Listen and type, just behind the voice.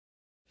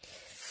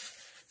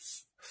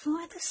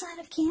For the sign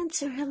of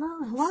Cancer, hello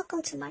and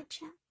welcome to my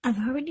channel. I've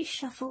already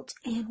shuffled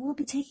and we'll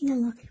be taking a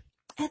look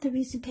at the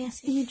recent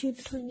past energy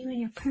between you and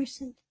your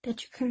person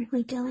that you're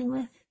currently dealing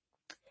with.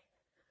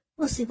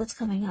 We'll see what's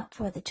coming up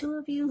for the two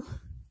of you.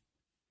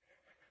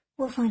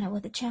 We'll find out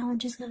what the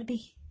challenge is going to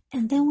be,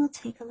 and then we'll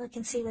take a look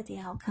and see what the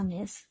outcome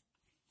is.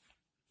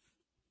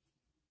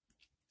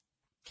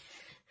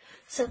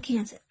 So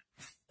Cancer.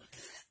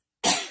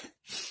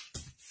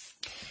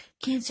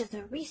 Cancer,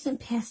 the recent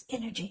past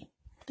energy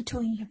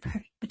between you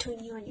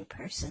and your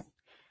person.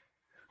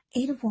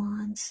 8 of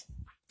Wands,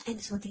 and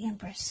it's with the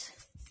Empress.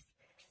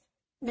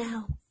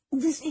 Now,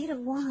 this 8 of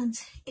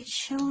Wands is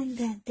showing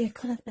that there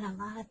could have been a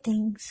lot of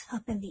things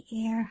up in the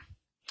air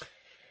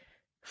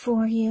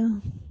for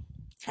you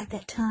at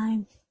that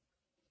time.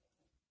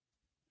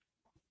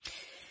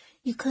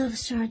 You could have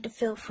started to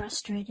feel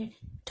frustrated,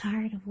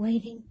 tired of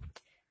waiting.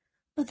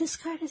 But this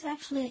card is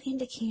actually an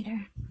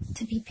indicator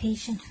to be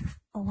patient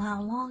a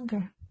while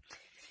longer.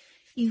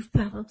 You've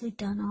probably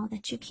done all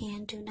that you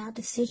can do. Now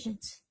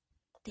decisions,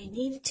 they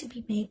needed to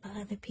be made by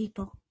other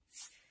people.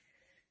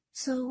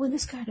 So when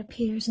this card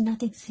appears,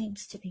 nothing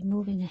seems to be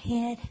moving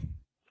ahead.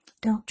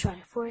 Don't try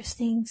to force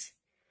things,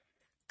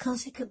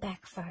 because it could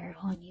backfire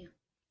on you.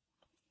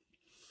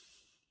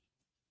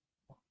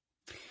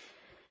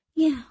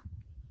 Yeah.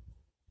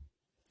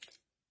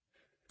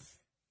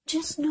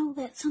 Just know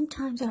that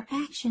sometimes our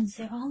actions,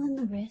 they're all in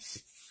the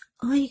wrist.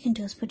 All you can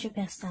do is put your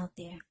best out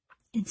there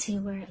and see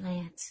where it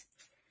lands.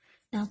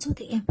 Now, it's with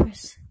the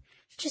Empress.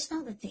 Just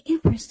know that the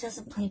Empress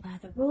doesn't play by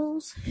the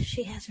rules.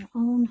 She has her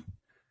own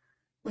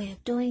way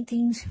of doing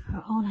things,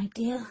 her own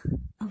idea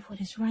of what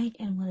is right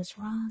and what is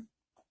wrong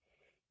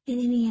in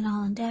any and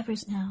all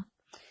endeavors. Now,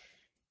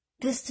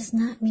 this does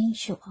not mean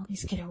she'll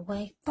always get her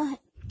way, but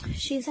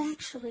she's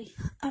actually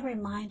a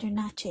reminder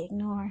not to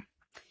ignore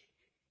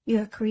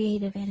your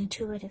creative and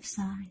intuitive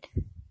side.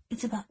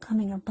 It's about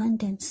coming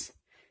abundance.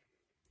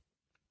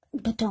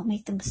 But don't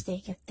make the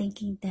mistake of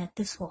thinking that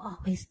this will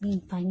always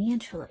mean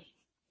financially.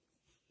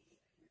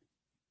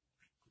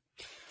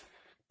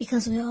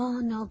 Because we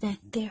all know that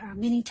there are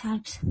many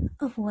types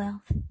of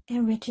wealth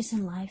and riches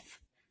in life.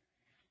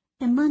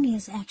 And money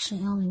is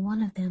actually only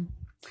one of them.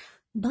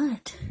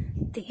 But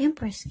the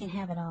Empress can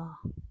have it all.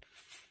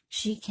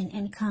 She can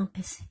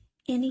encompass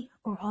any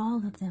or all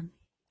of them.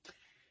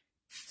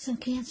 So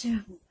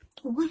Cancer,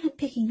 what I'm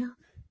picking up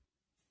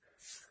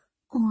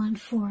on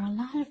for a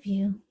lot of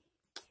you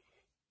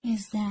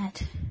is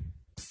that,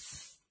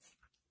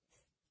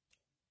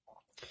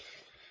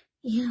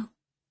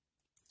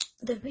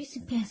 the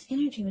recent past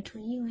energy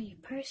between you and your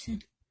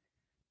person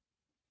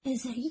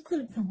is that you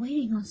could have been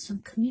waiting on some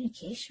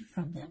communication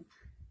from them.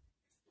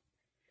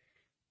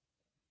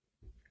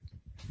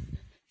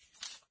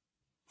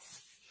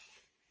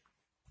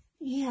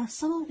 Yeah,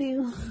 some of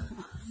you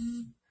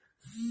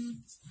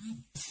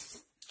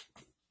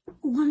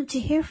wanted to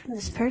hear from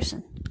this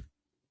person.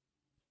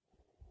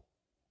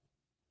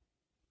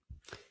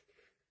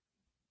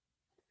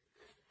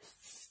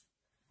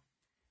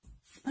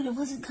 But it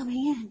wasn't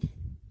coming in.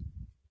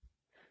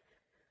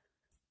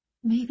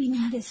 Maybe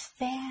not as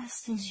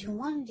fast as you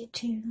wanted it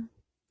to,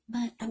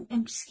 but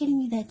I'm just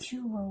getting you that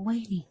you were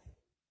waiting.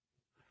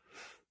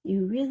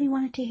 You really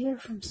wanted to hear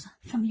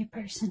from your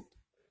person.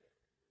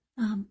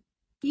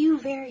 You're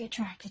very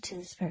attracted to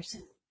this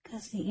person,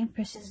 because the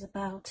Empress is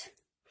about,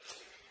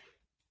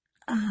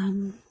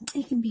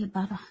 it can be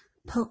about a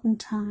potent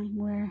time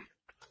where,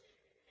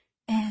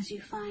 as you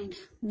find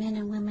men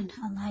and women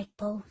alike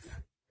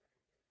both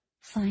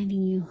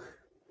finding you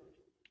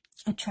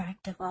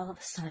attractive all of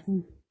a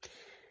sudden.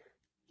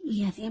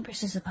 Yeah, the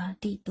Empress is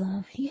about deep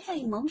love. You had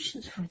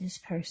emotions for this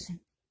person.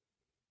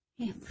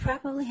 You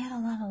probably had a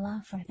lot of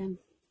love for them.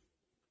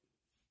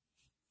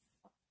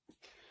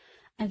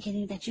 I'm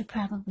getting that you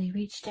probably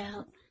reached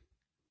out,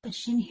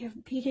 but you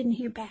didn't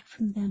hear back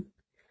from them.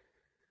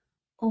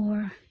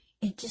 Or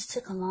it just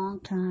took a long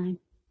time.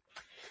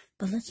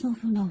 But let's move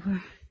on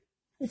over.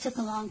 It took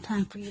a long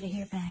time for you to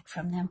hear back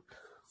from them.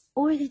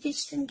 Or they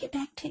just didn't get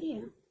back to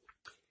you.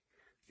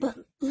 But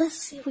let's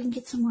see if we can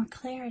get some more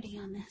clarity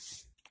on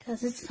this,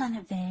 because it's kind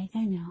of vague,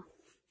 I know.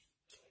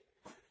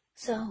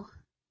 So,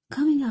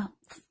 coming up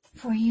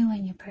for you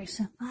and your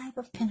person, 5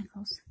 of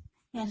Pentacles.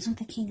 Yeah, it's with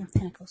the King of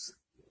Pentacles.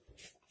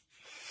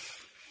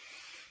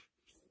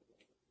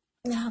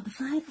 Now, the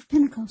 5 of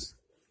Pentacles,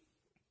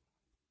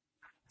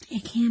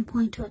 it can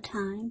point to a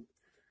time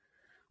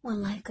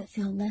when life could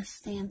feel less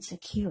than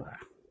secure.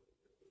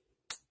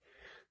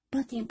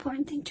 But the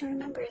important thing to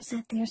remember is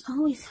that there's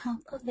always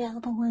help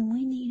available when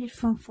we need it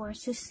from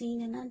forces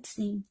seen and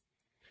unseen.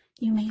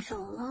 You may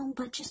feel alone,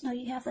 but just know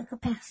you have the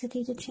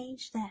capacity to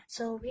change that,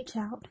 so reach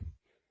out.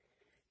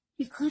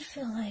 You could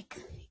feel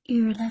like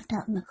you're left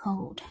out in the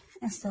cold,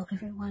 as though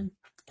everyone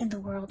in the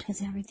world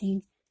has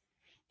everything,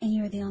 and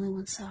you're the only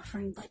one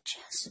suffering, but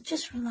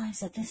just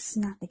realize that this is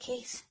not the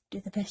case. Do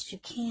the best you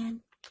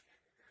can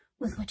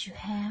with what you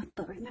have,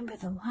 but remember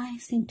the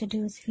wise thing to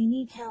do is, if you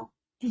need help,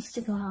 is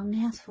to go out and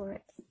ask for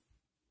it.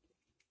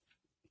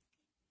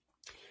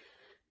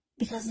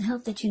 because the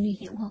help that you need,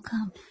 it will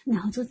come.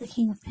 Now, it's with the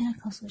King of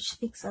Pentacles, which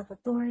speaks of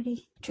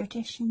authority,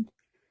 tradition,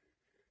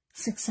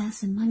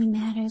 success, and money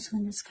matters.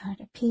 When this card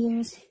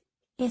appears,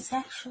 it's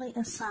actually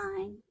a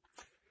sign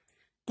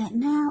that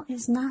now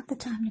is not the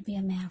time to be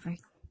a maverick.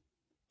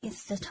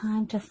 It's the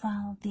time to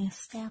follow the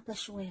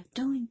established way of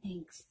doing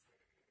things.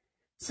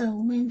 So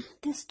when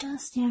this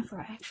does stand for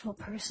an actual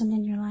person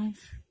in your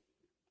life,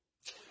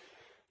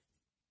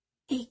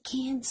 it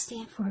can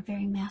stand for a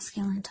very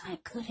masculine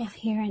type. Could have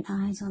hair and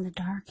eyes on the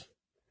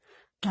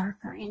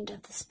darker end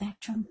of the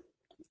spectrum,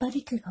 but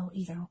it could go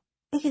either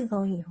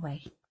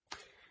way.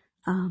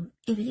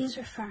 If it is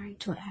referring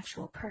to an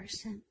actual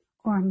person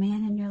or a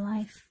man in your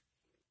life,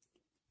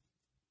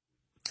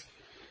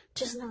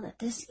 just know that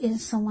this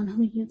is someone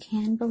who you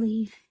can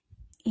believe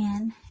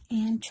in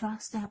and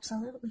trust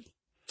absolutely.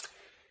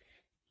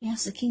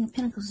 Yes, the King of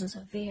Pentacles is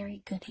a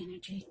very good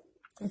energy.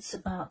 It's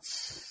about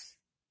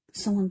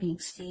someone being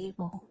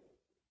stable,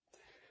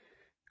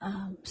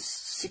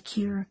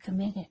 secure,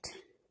 committed.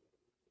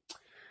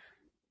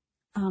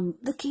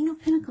 The King of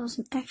Pentacles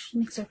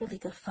actually makes a really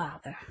good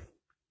father.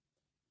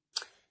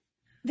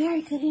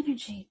 Very good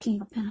energy,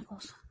 King of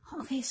Pentacles.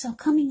 Okay, so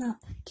coming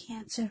up,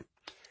 Cancer.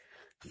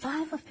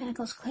 5 of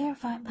Pentacles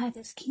clarified by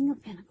this King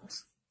of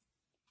Pentacles.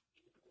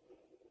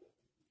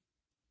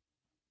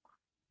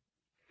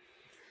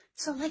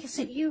 So like I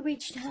said, you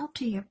reached out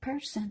to your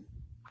person.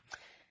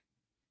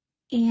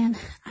 And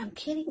I'm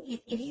kidding,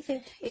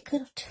 it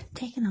could have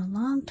taken a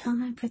long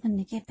time for them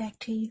to get back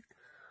to you,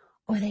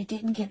 or they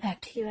didn't get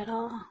back to you at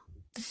all.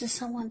 This is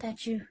someone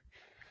that you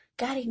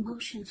got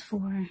emotions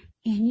for,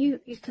 and you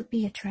could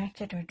be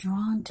attracted or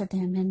drawn to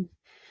them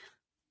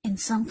in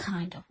some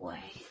kind of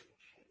way.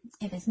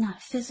 If it's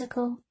not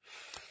physical,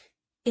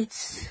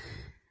 it's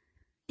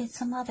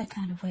some other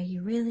kind of way.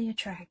 You're really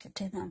attracted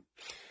to them.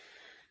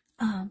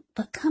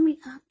 But coming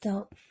up,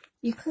 though,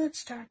 you could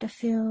start to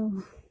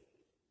feel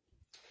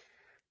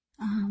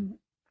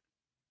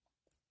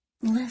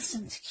less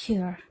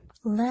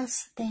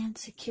than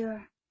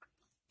secure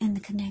in the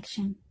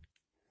connection.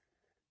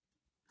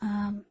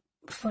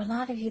 For a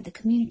lot of you, the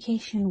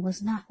communication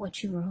was not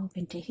what you were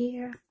hoping to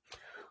hear,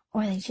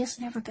 or they just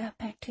never got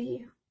back to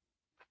you.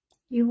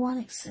 You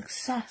wanted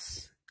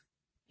success.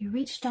 You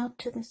reached out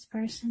to this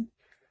person,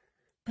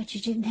 but you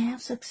didn't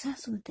have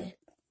success with it.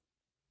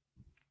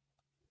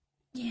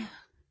 Yeah.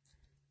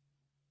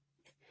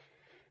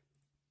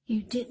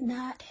 You did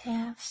not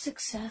have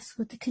success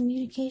with the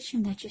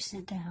communication that you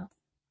sent out.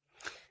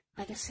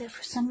 Like I said,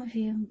 for some of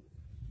you,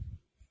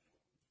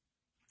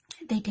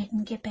 they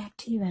didn't get back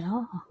to you at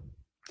all.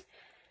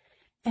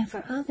 And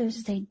for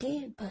others, they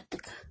did, but the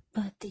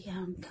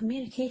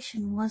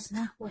communication was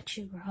not what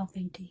you were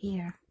hoping to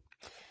hear.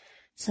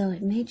 So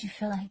it made you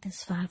feel like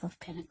this 5 of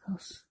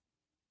Pentacles,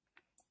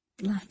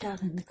 left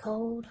out in the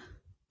cold,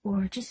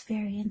 or just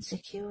very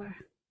insecure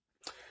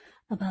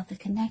about the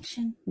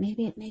connection.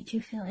 Maybe it made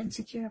you feel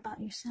insecure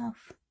about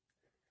yourself.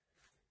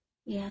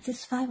 Yeah,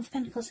 this 5 of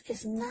Pentacles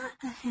is not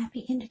a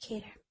happy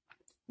indicator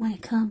when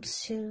it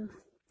comes to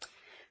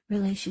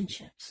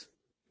relationships.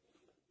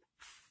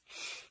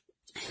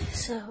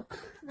 So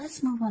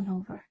let's move on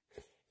over.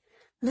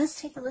 Let's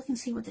take a look and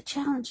see what the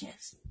challenge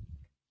is.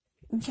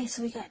 Okay,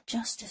 so we got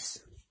Justice.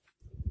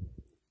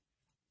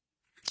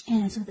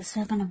 And it's with the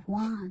 7 of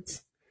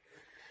Wands.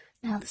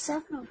 Now, the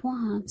 7 of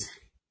Wands,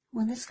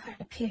 when this card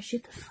appears, you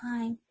can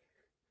find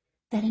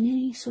that in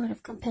any sort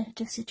of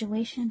competitive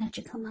situation that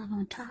you come out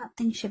on top,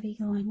 things should be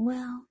going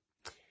well.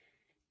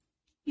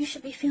 You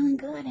should be feeling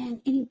good,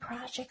 and any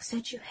projects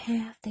that you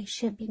have, they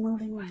should be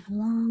moving right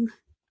along.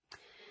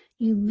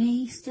 You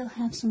may still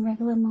have some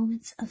regular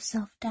moments of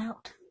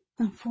self-doubt,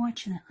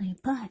 unfortunately,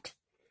 but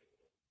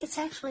it's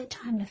actually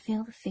time to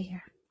feel the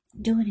fear.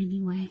 Do it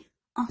anyway.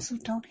 Also,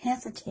 don't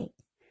hesitate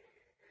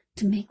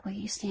to make where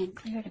you stand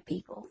clear to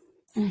people.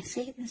 And I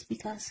say this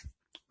because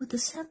with the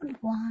 7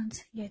 of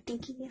Wands, your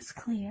thinking is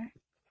clear,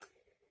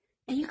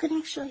 and you can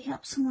actually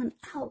help someone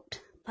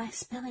out by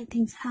spelling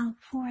things out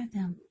for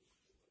them.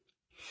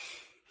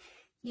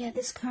 Yeah,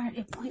 this card,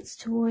 it points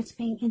towards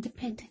being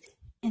independent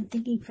and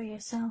thinking for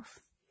yourself.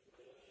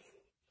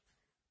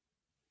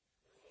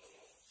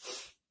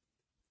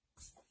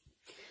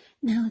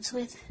 Now it's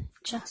with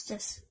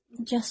Justice.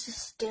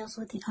 Justice deals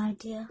with the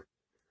idea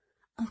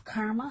of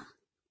karma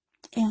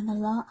and the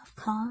law of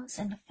cause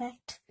and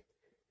effect.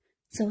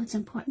 So it's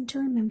important to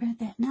remember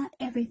that not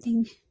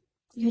everything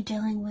you're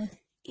dealing with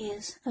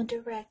is a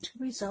direct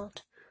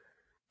result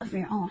of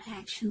your own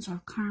actions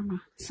or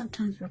karma.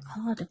 Sometimes we're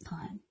called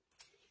upon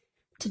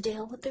to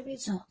deal with the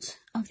results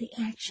of the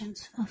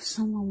actions of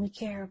someone we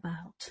care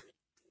about.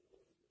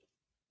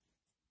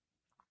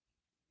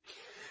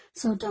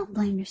 So don't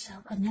blame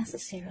yourself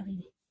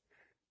unnecessarily.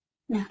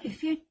 Now,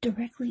 if you're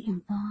directly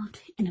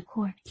involved in a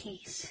court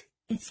case,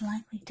 it's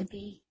likely to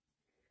be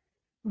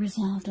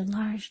resolved a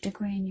large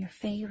degree in your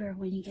favor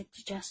when you get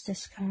the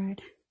Justice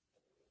card.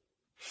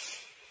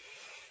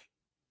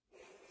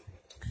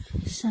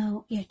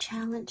 So your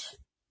challenge,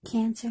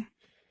 Cancer,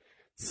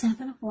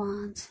 7 of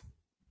Wands,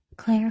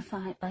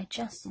 clarified by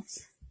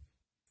Justice.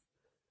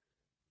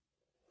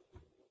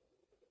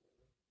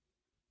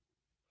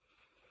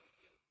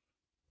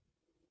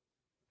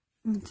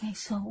 Okay,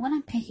 so what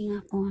I'm picking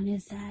up on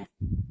is that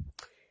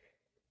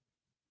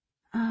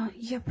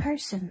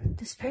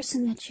this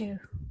person that you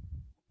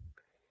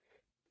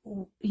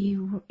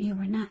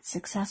were not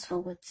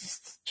successful with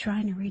just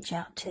trying to reach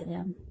out to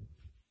them.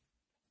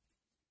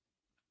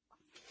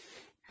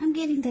 I'm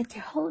getting that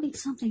they're holding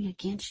something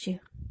against you.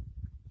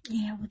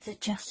 Yeah, with the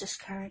Justice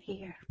card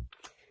here.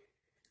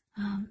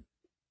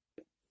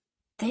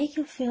 They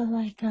could feel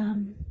like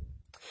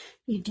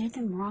you did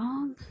them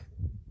wrong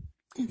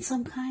in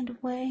some kind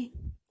of way.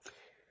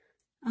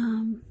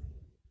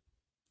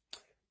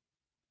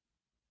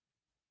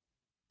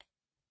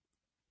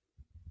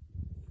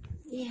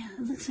 Yeah,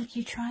 it looks like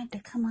you tried to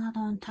come out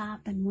on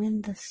top and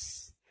win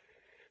this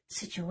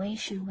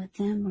situation with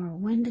them or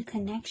win the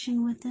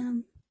connection with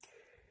them.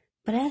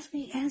 But as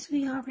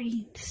we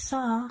already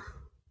saw,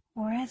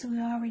 or as we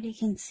already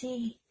can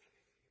see,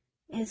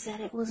 is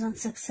that it was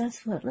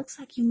unsuccessful. It looks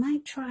like you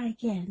might try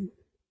again.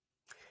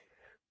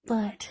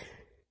 But,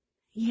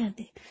 yeah,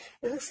 it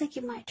looks like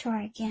you might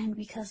try again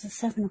because the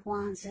Seven of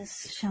Wands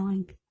is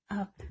showing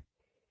up.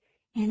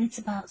 And it's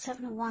about,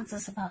 Seven of Wands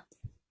is about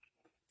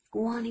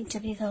wanting to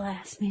be the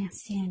last man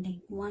standing,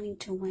 wanting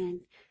to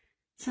win.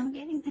 So I'm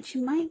getting that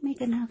you might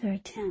make another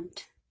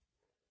attempt.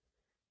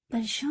 But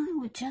it's showing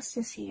with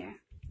Justice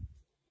here.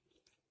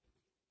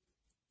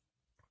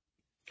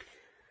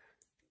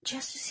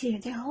 Justice here,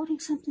 they're holding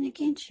something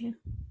against you.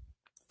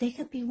 They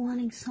could be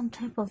wanting some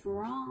type of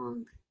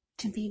wrong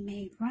to be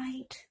made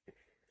right.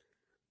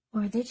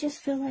 Or they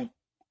just feel like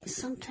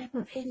some type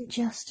of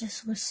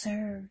injustice was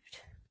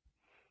served.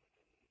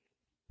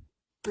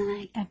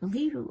 And I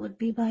believe it would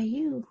be by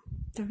you,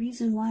 the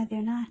reason why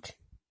they're not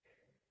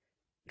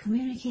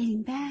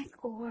communicating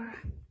back,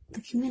 or the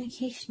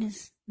communication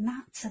is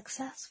not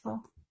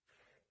successful,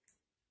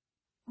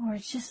 or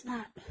it's just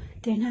not,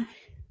 they're not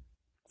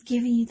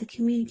giving you the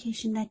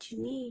communication that you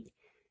need.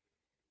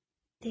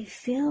 They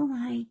feel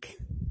like,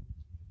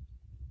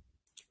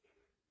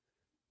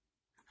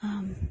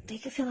 they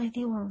could feel like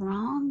they were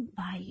wronged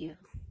by you.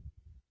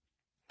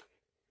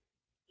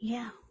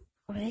 Yeah,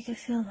 or they could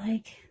feel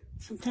like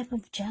some type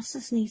of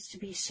justice needs to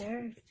be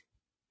served.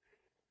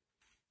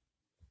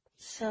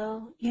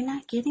 So you're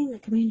not getting the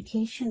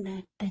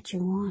communication that you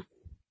want,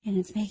 and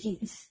it's making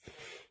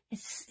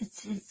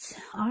it's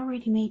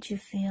already made you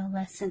feel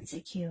less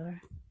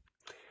insecure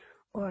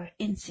or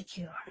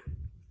insecure.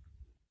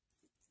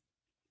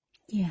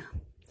 Yeah.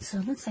 So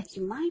it looks like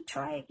you might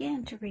try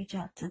again to reach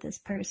out to this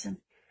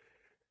person,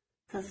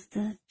 because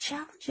the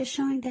challenge is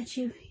showing that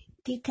you,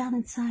 deep down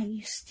inside,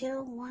 you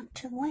still want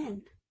to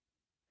win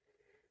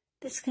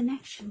this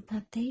connection,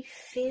 but they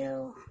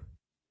feel,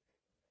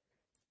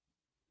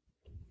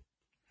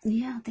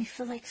 yeah, they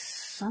feel like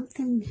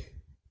something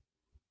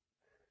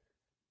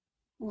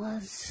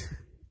was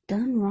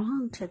done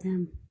wrong to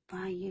them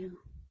by you.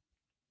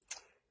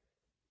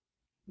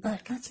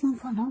 But let's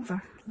move on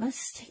over.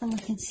 Let's take a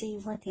look and see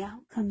what the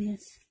outcome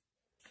is.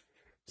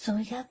 So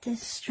we got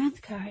this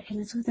Strength card, and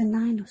it's with the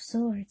Nine of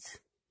Swords.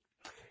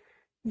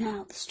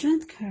 Now, the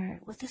Strength card,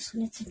 with this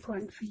one, it's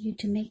important for you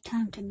to make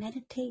time to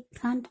meditate,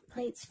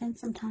 contemplate, spend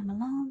some time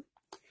alone.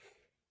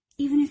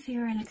 Even if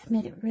you're in a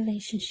committed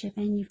relationship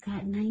and you've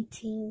got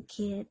 19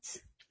 kids,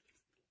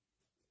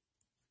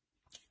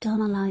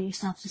 don't allow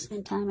yourself to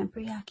spend time in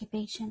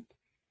preoccupation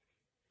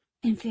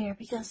and fear,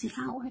 because the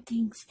outward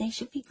things, they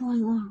should be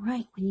going all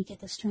right when you get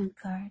the Strength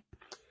card.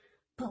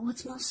 But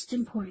what's most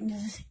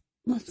important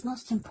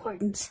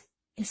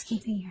is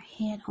keeping your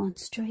head on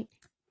straight.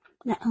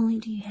 Not only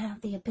do you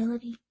have the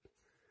ability,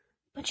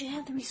 but you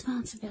have the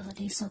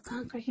responsibility. So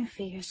conquer your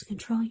fears,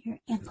 control your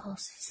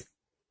impulses,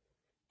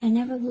 and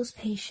never lose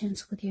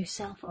patience with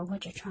yourself or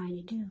what you're trying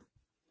to do.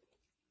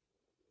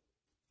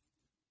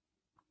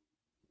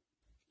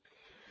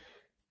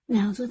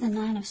 Now, it's with the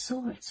Nine of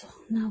Swords.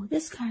 Now, with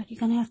this card, you're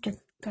going to have to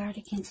guard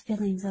against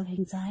feelings of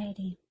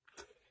anxiety.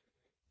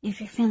 If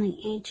you're feeling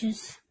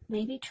anxious,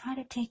 maybe try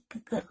to take a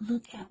good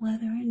look at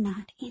whether or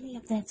not any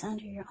of that's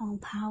under your own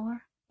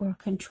power or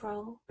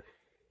control,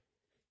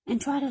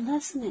 and try to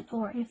lessen it,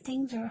 or if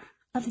things or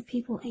other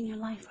people in your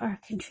life are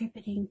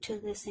contributing to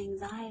this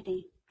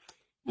anxiety.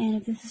 And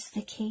if this is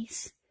the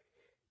case,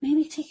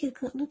 maybe take a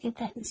good look at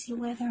that and see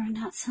whether or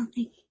not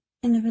something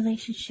in the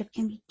relationship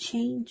can be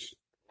changed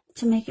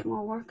to make it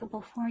more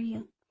workable for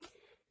you.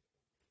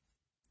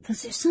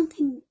 Because there's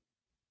something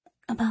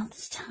about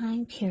this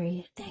time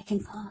period that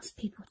can cause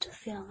people to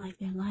feel like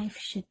their life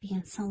should be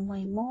in some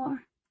way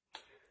more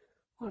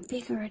or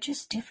bigger or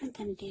just different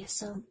than it is.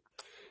 So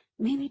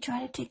maybe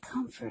try to take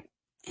comfort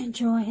and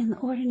joy in the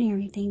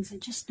ordinary things,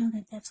 and just know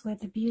that that's where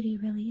the beauty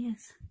really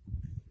is.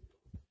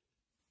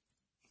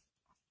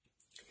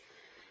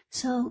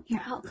 So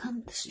your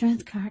outcome, the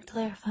Strength card,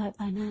 clarified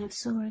by Nine of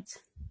Swords.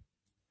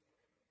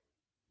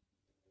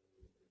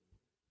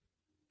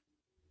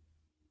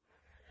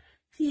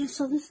 Yeah,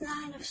 so this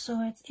Nine of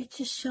Swords, it's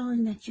just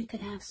showing that you could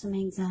have some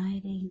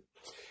anxiety,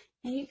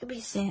 and you could be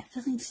sad,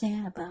 feeling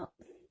sad about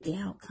the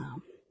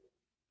outcome.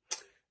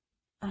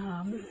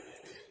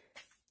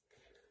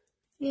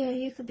 Yeah,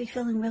 you could be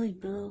feeling really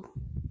blue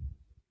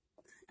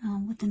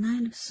With the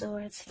Nine of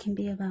Swords, it can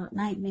be about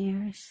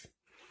nightmares,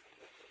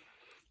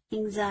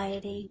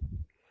 anxiety,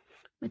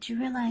 but you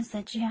realize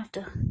that you have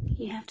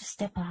to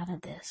step out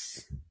of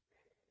this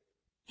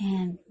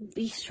and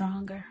be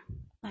stronger.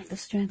 Like the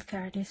Strength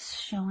card is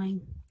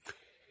showing,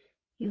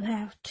 you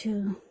have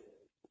to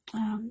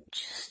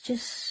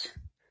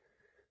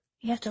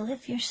you have to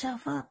lift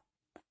yourself up,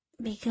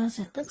 because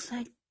it looks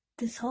like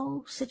this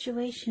whole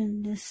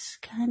situation has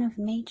kind of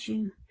made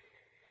you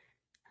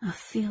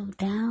feel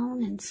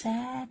down and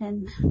sad,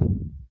 and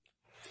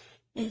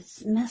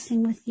it's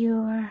messing with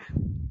your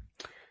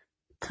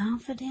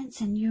confidence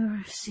and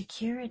your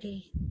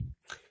security.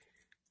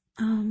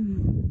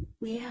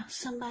 Yeah,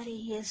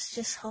 somebody is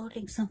just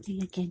holding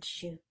something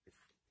against you.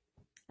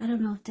 I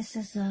don't know if this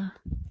is a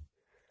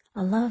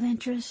love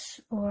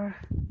interest, or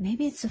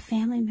maybe it's a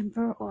family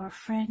member or a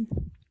friend,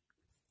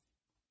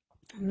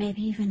 or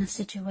maybe even a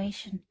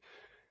situation.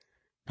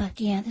 But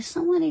yeah, there's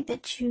somebody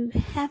that you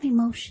have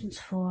emotions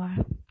for.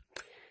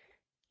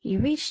 You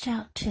reached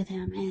out to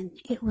them and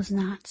it was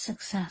not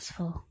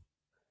successful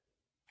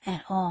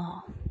at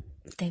all.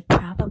 They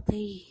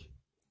probably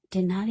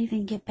did not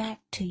even get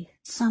back to you,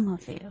 some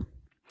of you.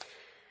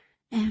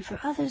 And for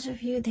others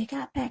of you, they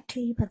got back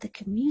to you, but the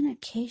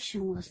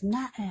communication was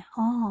not at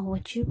all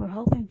what you were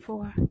hoping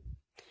for.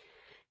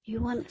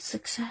 You wanted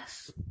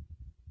success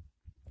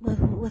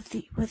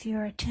with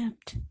your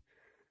attempt.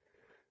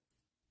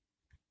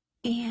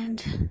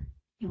 And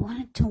you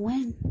wanted to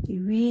win.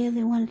 You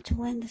really wanted to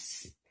win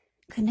this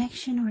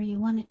connection, or you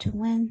wanted to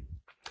win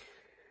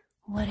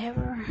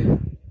whatever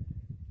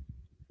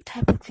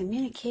type of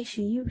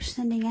communication you were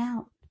sending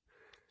out.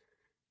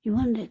 You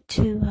wanted it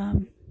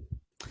to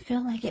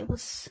feel like it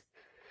was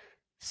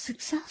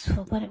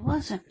successful, but it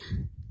wasn't.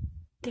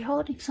 They're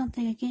holding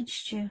something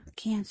against you,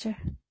 Cancer.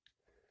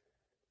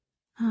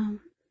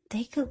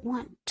 They could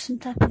want some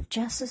type of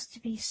justice to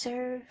be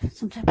served,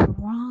 some type of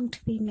wrong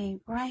to be made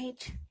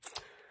right,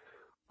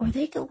 or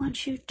they could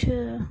want you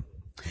to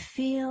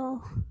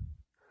feel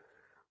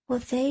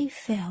what they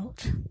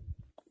felt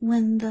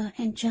when the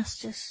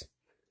injustice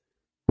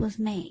was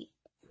made.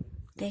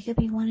 They could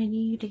be wanting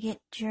you to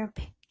get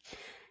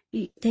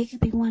they could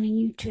be wanting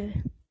you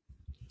to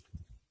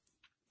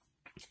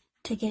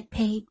get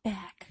paid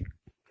back.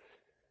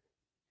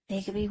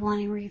 They could be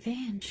wanting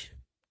revenge,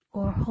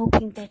 or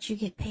hoping that you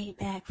get paid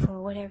back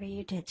for whatever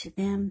you did to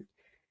them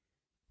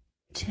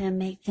to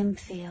make them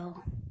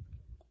feel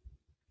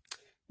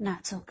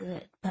not so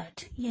good.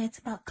 But yeah, it's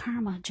about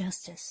karma,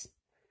 justice.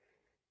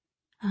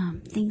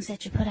 Things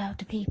that you put out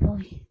to people.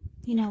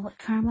 You know what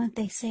karma,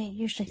 they say it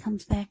usually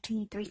comes back to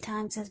you 3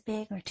 times as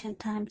big or 10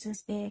 times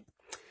as big.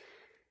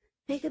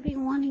 They could be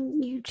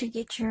wanting you to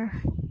get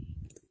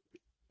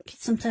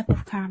some type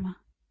of karma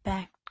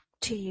back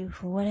to you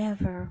for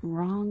whatever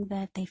wrong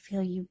that they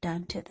feel you've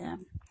done to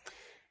them.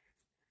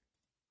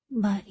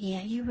 But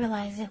yeah, you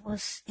realize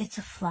it's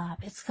a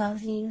flop. It's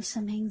causing you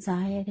some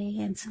anxiety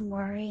and some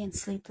worry and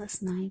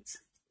sleepless nights.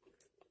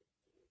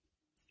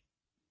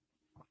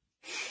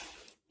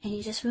 And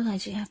you just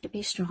realize you have to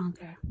be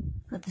stronger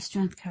with the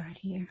Strength card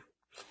here.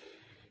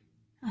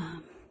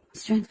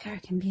 Strength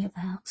card can be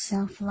about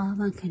self-love,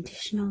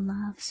 unconditional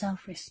love,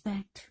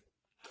 self-respect.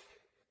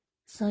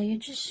 So you're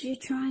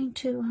trying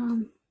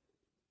to,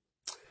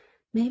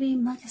 maybe,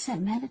 like I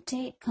said,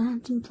 meditate,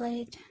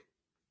 contemplate,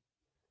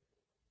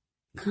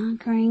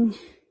 conquering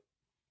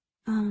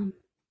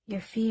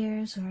your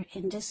fears or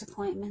in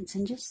disappointments,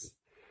 and just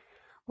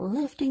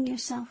lifting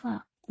yourself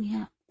up.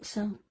 Yeah,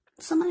 so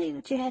somebody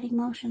that you had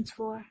emotions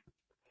for,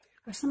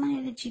 or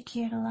somebody that you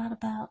cared a lot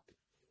about,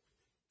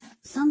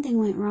 something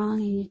went wrong,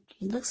 and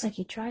it looks like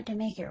you tried to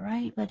make it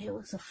right, but it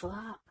was a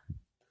flop.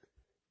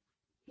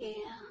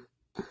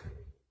 Yeah,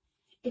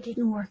 it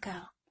didn't work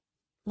out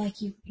like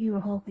you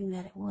were hoping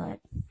that it would.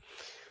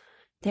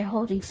 They're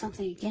holding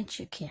something against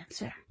you,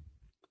 Cancer.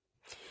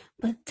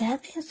 But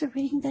that is the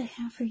reading that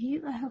I have for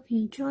you. I hope you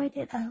enjoyed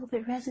it. I hope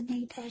it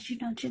resonated. As you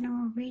know,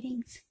 general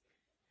readings,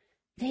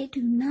 they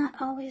do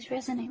not always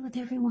resonate with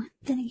everyone.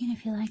 Then again,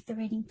 if you like the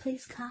reading,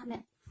 please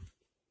comment,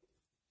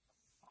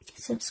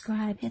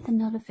 subscribe, hit the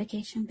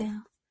notification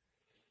bell.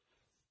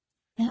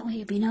 That way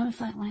you'll be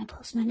notified when I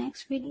post my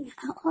next reading.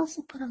 I'll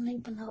also put a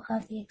link below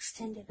of the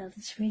extended of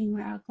this reading,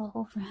 where I'll go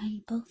over how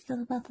you both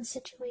feel about the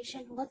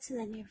situation, what's in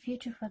the near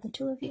future for the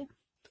two of you,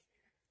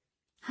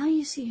 how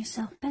you see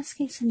yourself, best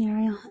case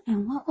scenario,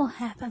 and what will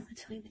happen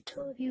between the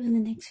two of you in the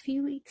next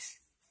few weeks.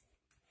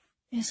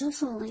 There's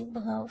also a link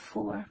below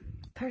for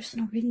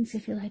personal readings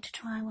if you'd like to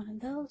try one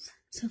of those.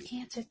 So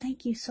Cancer,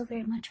 thank you so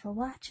very much for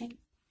watching.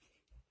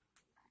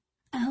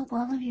 I hope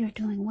all of you are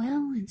doing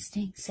well and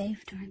staying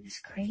safe during this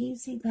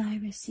crazy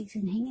virus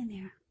season. Hang in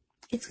there.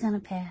 It's going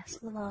to pass.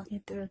 We'll all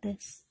get through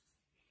this.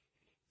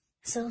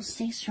 So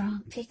stay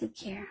strong. Take good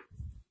care.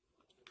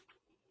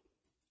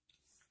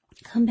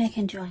 Come back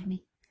and join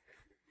me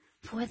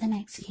for the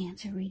next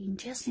Cancer reading,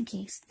 just in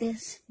case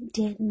this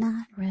did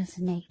not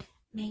resonate.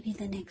 Maybe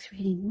the next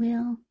reading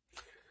will.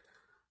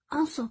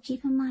 Also,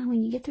 keep in mind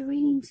when you get the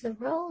readings, the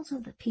roles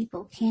of the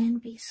people can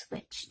be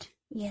switched.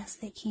 Yes,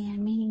 they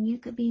can, meaning you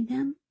could be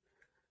them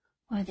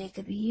or they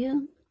could be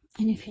you.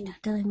 And if you're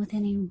not dealing with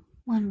anyone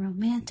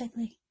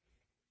romantically,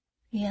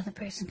 the other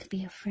person could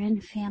be a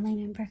friend, family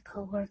member,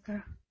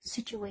 co-worker,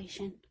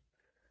 situation.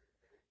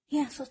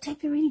 Yeah, so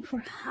take the reading for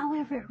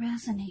however it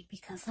resonates,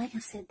 because like I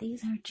said,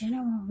 these are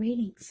general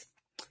readings.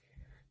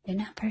 They're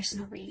not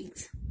personal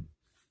readings.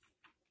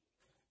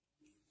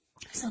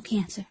 So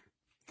Cancer,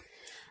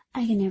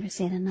 I can never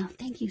say it enough.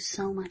 Thank you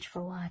so much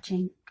for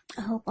watching.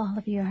 I hope all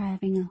of you are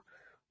having a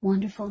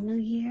wonderful new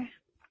year.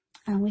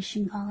 I'm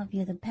wishing all of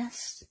you the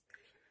best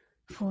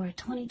for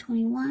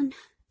 2021.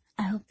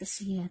 I hope to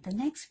see you at the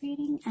next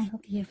reading. I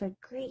hope you have a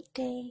great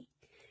day,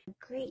 a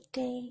great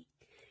day,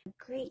 a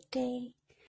great day.